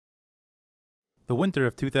The winter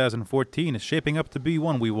of 2014 is shaping up to be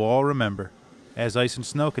one we will all remember. As ice and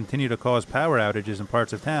snow continue to cause power outages in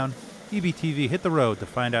parts of town, EBTV hit the road to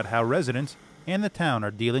find out how residents and the town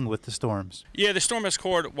are dealing with the storms. Yeah, the storm has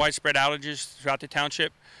caused widespread outages throughout the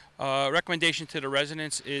township. Recommendation to the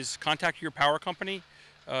residents is contact your power company,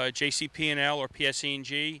 JCP&L or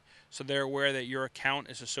PSE&G, so they're aware that your account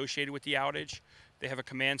is associated with the outage. They have a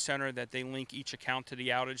command center that they link each account to the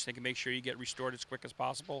outage. They can make sure you get restored as quick as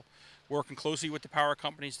possible. Working closely with the power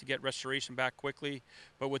companies to get restoration back quickly,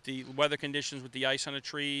 but with the weather conditions, with the ice on the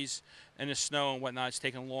trees and the snow and whatnot, it's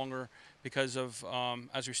taking longer because of,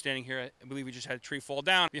 as we're standing here, I believe we just had a tree fall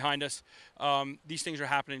down behind us. These things are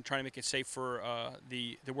happening, trying to make it safe for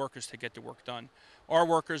the workers to get the work done. Our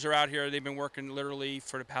workers are out here. They've been working literally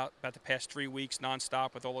for about the past 3 weeks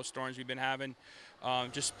nonstop with all those storms we've been having.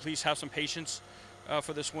 Just please have some patience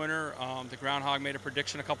for this winter. The groundhog made a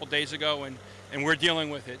prediction a couple days ago, and we're dealing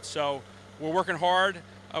with it. So we're working hard.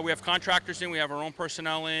 We have contractors in, we have our own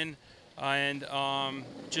personnel in, and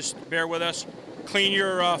just bear with us. Clean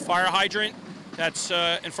your fire hydrant that's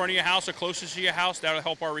in front of your house or closest to your house. That'll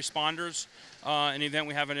help our responders. In the event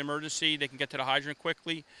we have an emergency, they can get to the hydrant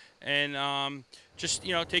quickly. And just,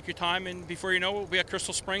 take your time, and before you know it, we got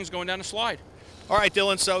Crystal Springs going down the slide. All right,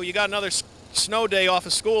 Dylan, so you got another snow day off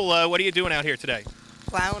of school. What are you doing out here today?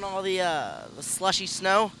 Plowing all the slushy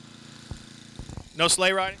snow. No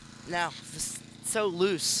sleigh riding? No, it's so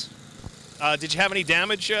loose. Did you have any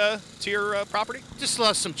damage to your property? Just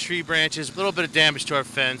lost some tree branches, a little bit of damage to our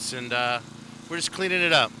fence, and we're just cleaning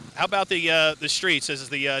it up. How about the streets? Has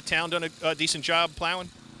the town done a decent job plowing?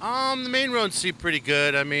 The main roads seem pretty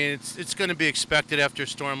good. I mean, it's going to be expected after a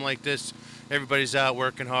storm like this. Everybody's out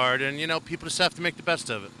working hard, and, people just have to make the best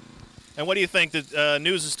of it. And what do you think? The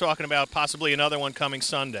news is talking about possibly another one coming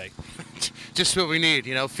Sunday. Just what we need,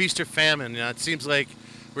 feast or famine. It seems like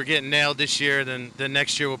we're getting nailed this year, then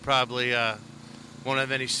next year we'll probably won't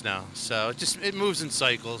have any snow. So it moves in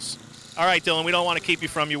cycles. All right, Dylan, we don't want to keep you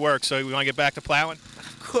from your work, so we want to get back to plowing?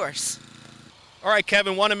 Of course. All right,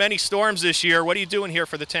 Kevin, one of many storms this year. What are you doing here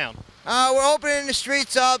for the town? We're opening the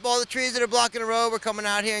streets up. All the trees that are blocking the road, we're coming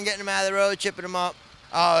out here and getting them out of the road, chipping them up.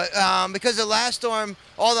 Because of the last storm,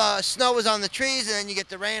 all the snow was on the trees, and then you get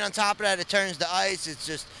the rain on top of that, it turns to ice. It's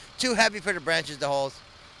just too heavy for the branches to hold.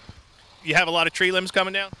 You have a lot of tree limbs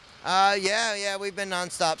coming down? Yeah, we've been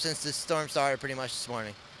nonstop since the storm started pretty much this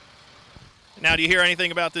morning. Now, do you hear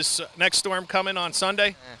anything about this next storm coming on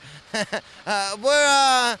Sunday?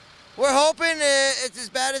 We're hoping it's as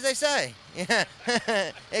bad as they say. Yeah,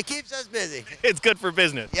 it keeps us busy. It's good for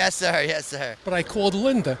business. Yes, sir. Yes, sir. But I called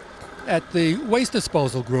Linda at the waste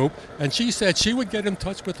disposal group, and she said she would get in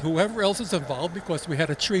touch with whoever else is involved because we had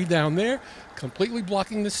a tree down there completely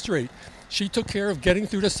blocking the street. She took care of getting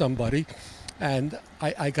through to somebody, and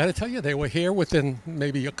I got to tell you, they were here within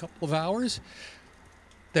maybe a couple of hours.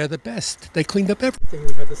 They're the best. They cleaned up everything.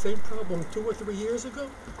 We had the same problem 2 or 3 years ago.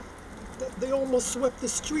 They almost swept the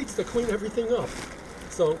streets to clean everything up.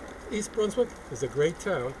 So East Brunswick is a great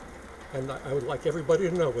town, and I would like everybody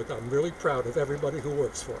to know it. I'm really proud of everybody who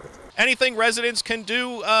works for it. Anything residents can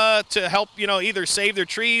do to help, either save their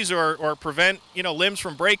trees or prevent, limbs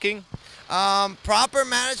from breaking? Proper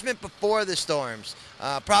management before the storms.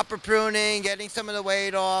 Proper pruning, getting some of the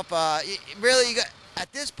weight off. Really,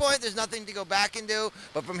 at this point, there's nothing to go back and do,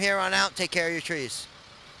 but from here on out, take care of your trees.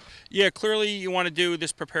 Yeah, clearly you want to do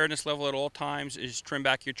this preparedness level at all times is trim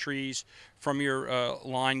back your trees from your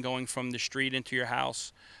line going from the street into your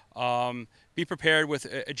house. Be prepared with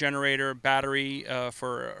a generator, battery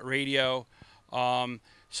for a radio, some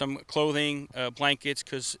clothing, blankets,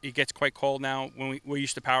 because it gits quite cold now. When we're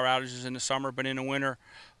used to power outages in the summer, but in the winter,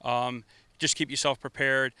 just keep yourself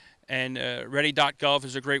prepared. And ready.gov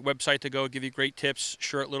is a great website to go, give you great tips,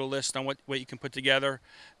 short little list on what you can put together.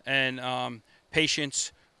 And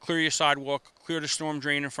patience. Clear your sidewalk, clear the storm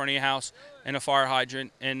drain in front of your house, and a fire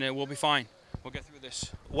hydrant, and we'll be fine. We'll get through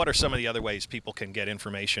this. What are some of the other ways people can get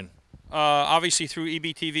information? Obviously, through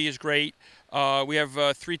EBTV is great. We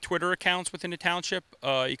have 3 Twitter accounts within the township.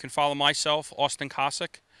 You can follow myself, Austin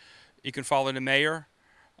Cossack. You can follow the mayor,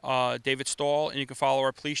 David Stahl, and you can follow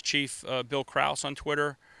our police chief, Bill Kraus, on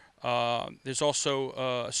Twitter. There's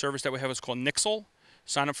also a service that we have. It's called Nixle.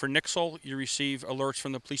 Sign up for Nixle. You receive alerts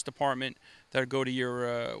from the police department that go to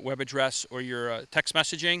your web address or your text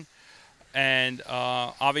messaging. And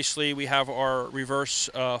obviously, we have our reverse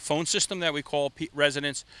phone system that we call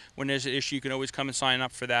residents. When there's an issue, you can always come and sign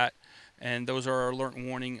up for that. And those are our alert and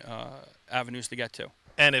warning avenues to get to.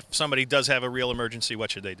 And if somebody does have a real emergency,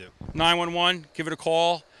 what should they do? 911, give it a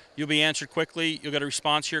call. You'll be answered quickly. You'll get a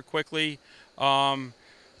response here quickly.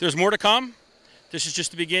 There's more to come. This is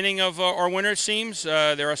just the beginning of our winter, it seems.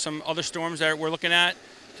 There are some other storms that we're looking at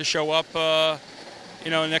to show up,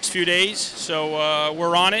 in the next few days. So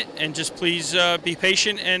we're on it, and just please be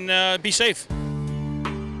patient and be safe.